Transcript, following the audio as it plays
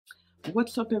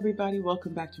What's up, everybody?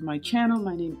 Welcome back to my channel.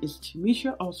 My name is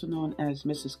Timisha, also known as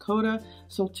Mrs. Coda.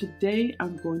 So today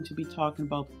I'm going to be talking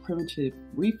about primitive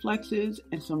reflexes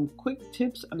and some quick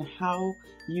tips on how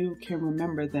you can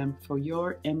remember them for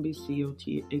your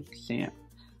MBCOT exam.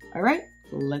 All right,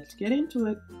 let's get into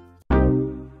it.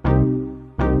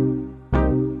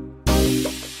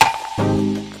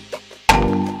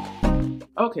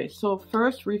 Okay, so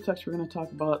first reflex we're going to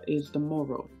talk about is the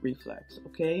Moro Reflex,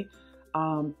 okay?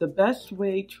 The best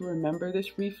way to remember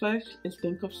this reflex is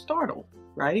think of startle,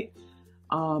 right?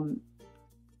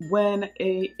 When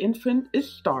an infant is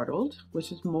startled,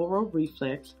 which is Moro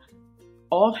Reflex,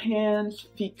 all hands,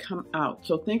 feet come out.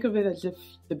 So think of it as if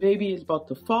the baby is about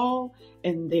to fall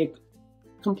and they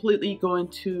completely go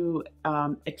into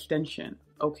extension,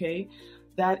 okay?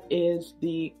 That is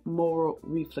the Moro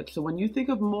Reflex. So when you think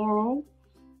of Moro,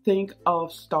 think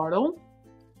of startle,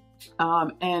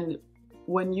 and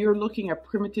when you're looking at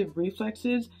primitive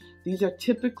reflexes, these are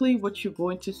typically what you're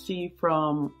going to see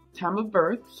from time of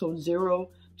birth, so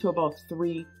 0 to about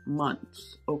 3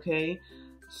 months, okay?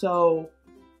 So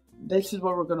this is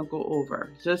what we're going to go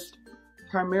over. Just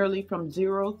primarily from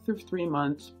 0 through 3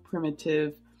 months,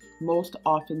 primitive, most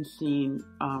often seen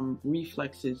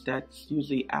reflexes that's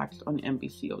usually act on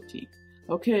MBCOT.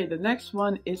 Okay, the next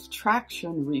one is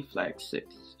traction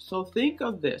reflexes. So think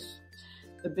of this.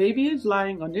 The baby is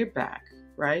lying on their back,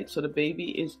 right? So the baby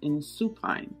is in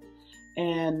supine,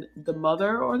 and the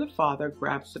mother or the father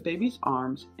grabs the baby's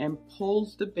arms and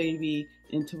pulls the baby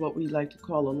into what we like to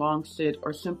call a long sit,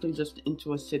 or simply just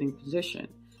into a sitting position.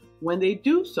 When they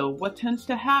do so, what tends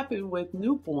to happen with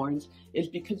newborns is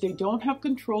because they don't have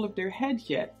control of their heads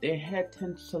yet, their head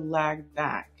tends to lag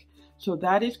back. So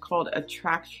that is called a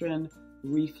traction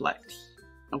reflex,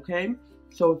 okay?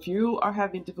 So if you are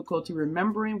having difficulty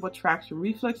remembering what traction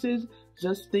reflex is,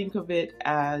 just think of it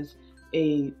as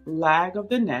a lag of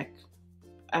the neck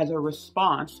as a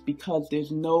response because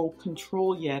there's no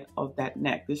control yet of that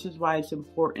neck. This is why it's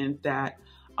important that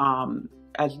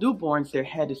as newborns, their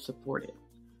head is supported.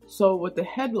 So with the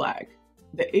head lag,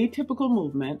 the atypical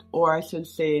movement, or I should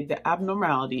say the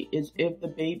abnormality, is if the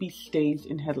baby stays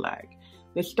in head lag.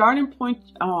 The starting point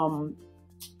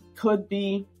could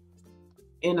be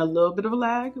in a little bit of a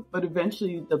lag, but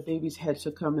eventually the baby's head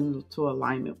should come into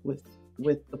alignment with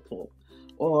the pull,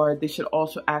 or they should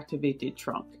also activate their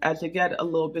trunk. As they get a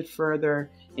little bit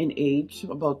further in age,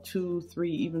 about 2,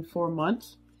 3, even 4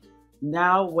 months,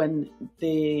 now when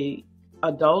the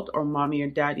adult or mommy or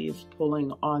daddy is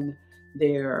pulling on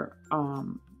their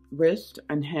wrist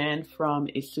and hand from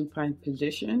a supine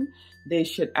position, they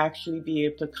should actually be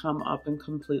able to come up in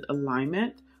complete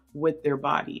alignment with their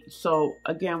body. So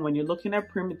again, when you're looking at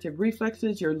primitive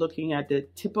reflexes, you're looking at the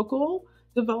typical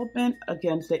development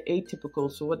against the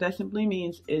atypical. So what that simply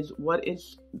means is what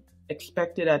is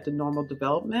expected at the normal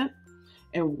development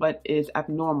and what is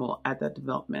abnormal at that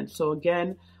development. So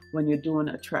again, when you're doing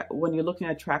when you're looking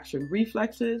at traction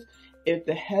reflexes, if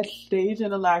the head stays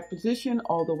in a lag position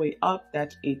all the way up,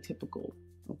 that's atypical,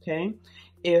 okay?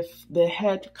 If the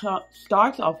head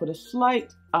starts off with a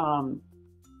slight,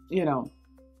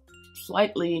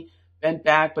 slightly bent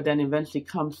back, but then eventually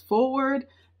comes forward,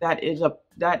 that is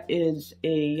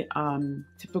a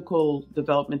typical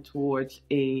development towards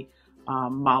a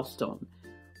milestone.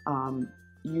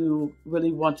 You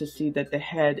really want to see that the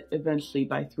head eventually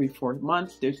by 3-4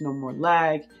 months, there's no more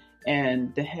lag,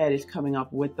 and the head is coming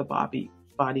up with the body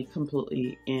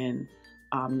completely in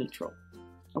neutral.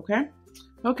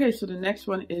 Okay, so the next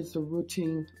one is the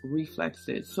rooting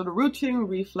reflexes. So the rooting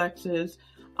reflexes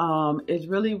is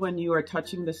really when you are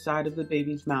touching the side of the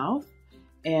baby's mouth,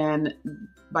 and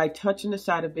by touching the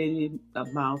side of baby's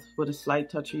mouth with a slight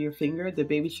touch of your finger, the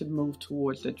baby should move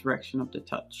towards the direction of the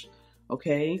touch,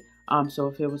 okay? So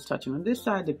if it was touching on this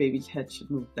side, the baby's head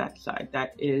should move that side.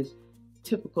 That is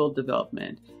typical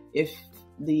development. If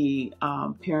the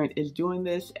parent is doing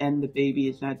this and the baby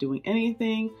is not doing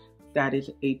anything, that is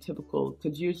atypical,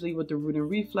 because usually with the rooting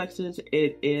reflexes,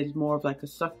 it is more of like a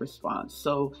suck response.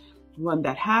 So when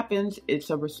that happens, it's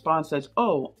a response that's,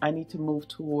 oh, I need to move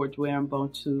towards where I'm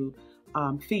going to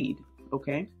feed,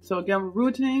 okay? So again,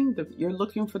 rooting, you're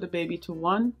looking for the baby to,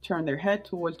 1, turn their head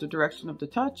towards the direction of the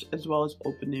touch, as well as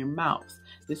open their mouth.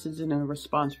 This is in a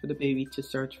response for the baby to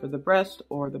search for the breast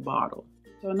or the bottle.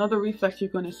 So another reflex you're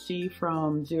going to see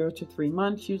from 0 to 3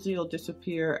 months, usually it'll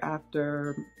disappear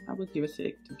after, I would give or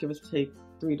take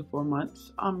 3 to 4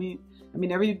 months. I mean,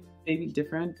 every baby's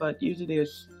different, but usually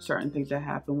there's certain things that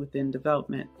happen within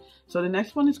development. So the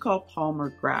next one is called palmar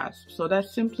grasp. So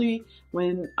that's simply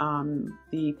when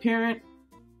the parent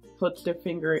puts their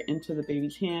finger into the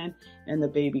baby's hand and the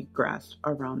baby grasps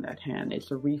around that hand. It's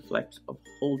a reflex of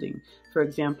holding. For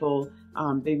example,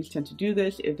 babies tend to do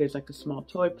this. If there's like a small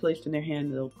toy placed in their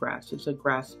hand, they'll grasp. It's a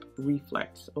grasp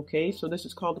reflex. Okay, so this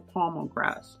is called the palmar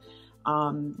grasp.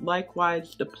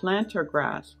 Likewise, the plantar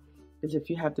grasp is if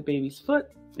you have the baby's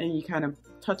foot and you kind of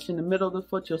touch in the middle of the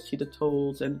foot, you'll see the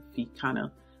toes and the feet kind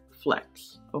of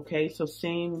flex. Okay, so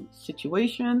same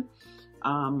situation.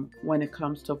 When it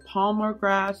comes to palmar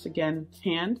grasp, again,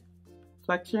 hand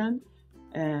flexion,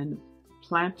 and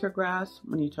plantar grasp,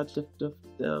 when you touch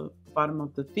the bottom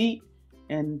of the feet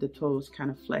and the toes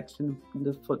kind of flex and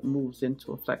the foot moves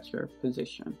into a flexor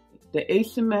position. The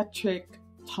asymmetric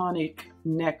tonic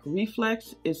neck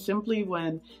reflex is simply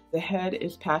when the head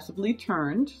is passively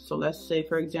turned. So let's say,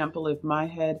 for example, if my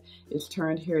head is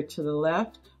turned here to the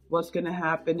left, what's going to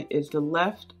happen is the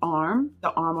left arm,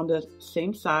 the arm on the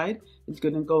same side, is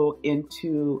going to go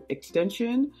into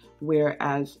extension,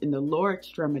 whereas in the lower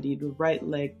extremity, the right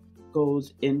leg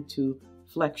goes into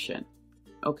flexion.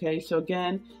 Okay, so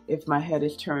again, if my head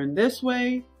is turned this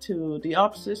way to the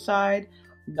opposite side,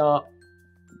 the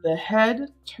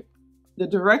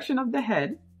direction of the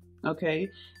head, okay,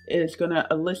 is going to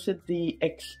elicit the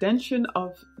extension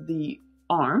of the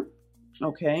arm,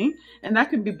 okay, and that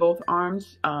can be both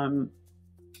arms.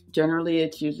 Generally,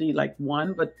 it's usually like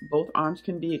one, but both arms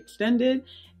can be extended,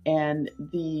 and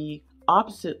the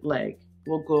opposite leg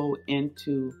will go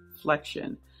into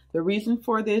flexion. The reason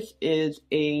for this is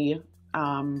a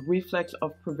reflex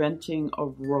of preventing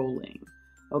of rolling.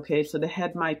 Okay, so the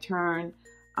head might turn,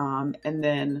 and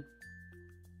then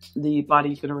the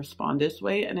body's going to respond this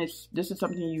way, and this is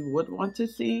something you would want to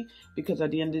see, because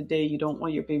at the end of the day, you don't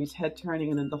want your baby's head turning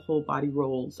and then the whole body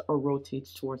rolls or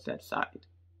rotates towards that side.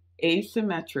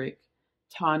 Asymmetric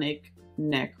tonic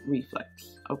neck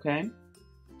reflex. Okay,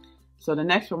 so the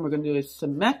next one we're going to do is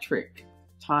symmetric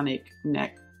tonic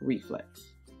neck reflex.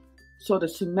 So the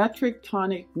symmetric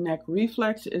tonic neck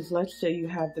reflex is, let's say you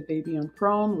have the baby on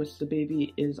prone, which the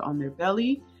baby is on their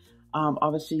belly.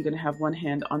 Obviously, you're going to have one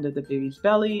hand under the baby's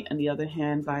belly and the other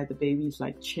hand by the baby's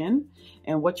like chin.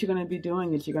 And what you're going to be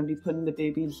doing is you're going to be putting the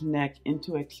baby's neck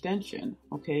into extension.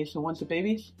 Okay, so once the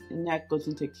baby's neck goes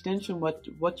into extension,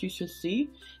 what you should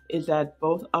see is that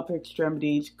both upper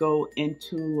extremities go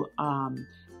into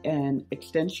an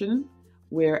extension,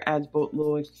 whereas both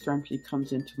lower extremity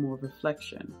comes into more of a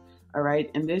flexion. All right,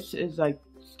 and this is like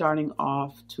starting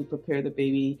off to prepare the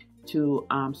baby to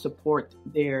support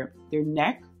their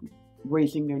neck.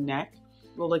 Raising their neck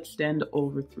will extend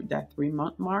over that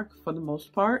 3-month mark for the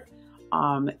most part,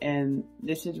 and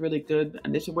this is really good.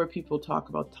 And this is where people talk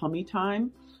about tummy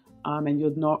time, and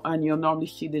you'll normally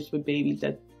see this with babies,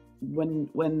 that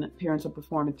when parents are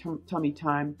performing tummy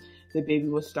time, the baby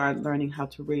will start learning how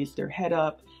to raise their head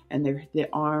up, and their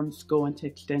arms go into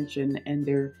extension, and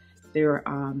their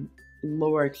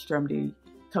lower extremity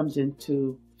comes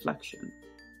into flexion.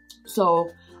 So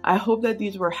I hope that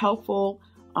these were helpful.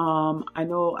 I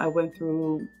know I went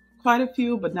through quite a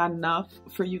few, but not enough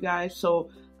for you guys. So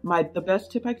the best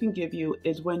tip I can give you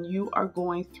is, when you are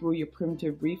going through your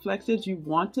primitive reflexes, you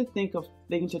want to think of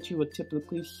things that you would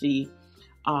typically see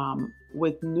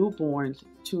with newborns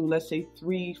to, let's say,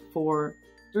 3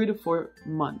 to 4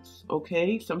 months,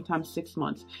 okay? Sometimes 6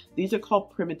 months. These are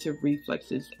called primitive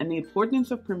reflexes. And the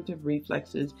importance of primitive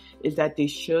reflexes is that they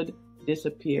should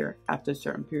disappear after a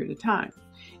certain period of time.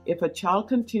 If a child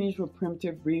continues with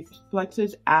primitive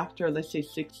reflexes after, let's say,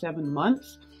 6-7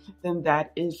 months, then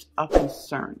that is a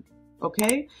concern.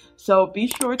 Okay, so be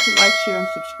sure to like, share, and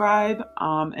subscribe,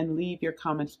 and leave your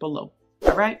comments below.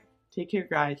 All right, take care,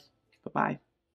 guys. Bye-bye.